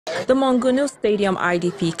The Mongunu Stadium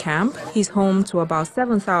IDP camp is home to about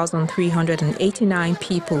 7,389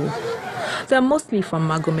 people. They're mostly from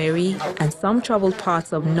Magumeri and some troubled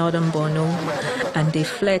parts of northern Borno, and they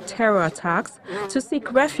fled terror attacks to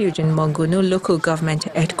seek refuge in Mongunu local government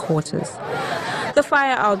headquarters. The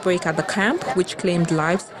fire outbreak at the camp, which claimed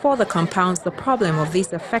lives, further compounds the problem of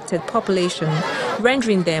this affected population,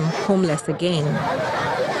 rendering them homeless again.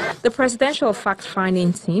 The presidential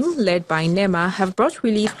fact-finding team, led by NEMA, have brought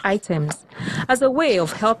relief items as a way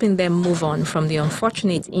of helping them move on from the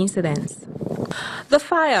unfortunate incidents. The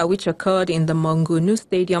fire, which occurred in the Mongunu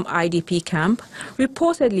Stadium IDP camp,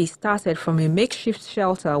 reportedly started from a makeshift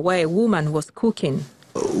shelter where a woman was cooking.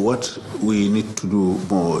 What we need to do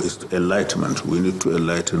more is enlightenment. We need to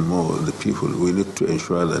enlighten more the people. We need to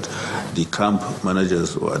ensure that the camp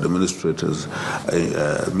managers or administrators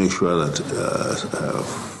make sure that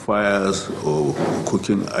fires or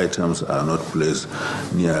cooking items are not placed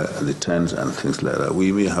near the tents and things like that.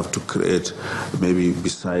 We may have to create, maybe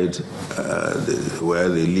beside where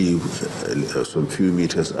they live, some few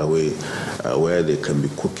meters away, where they can be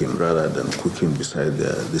cooking rather than cooking beside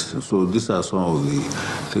their distance. So these are some of the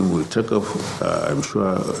things we'll take up. I'm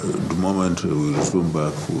sure the moment we resume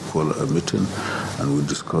back, we'll call a meeting and we'll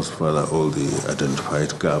discuss further all the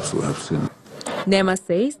identified gaps we have seen. NEMA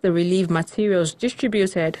says the relief materials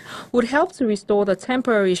distributed would help to restore the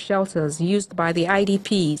temporary shelters used by the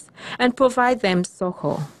IDPs and provide them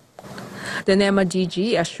succor. The NEMA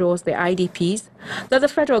DG assures the IDPs that the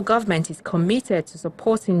federal government is committed to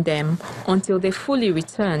supporting them until they fully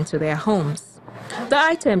return to their homes. The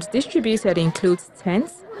items distributed include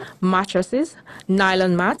tents, mattresses,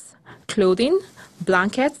 nylon mats, clothing,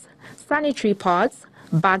 blankets, sanitary pads,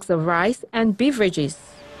 bags of rice and beverages.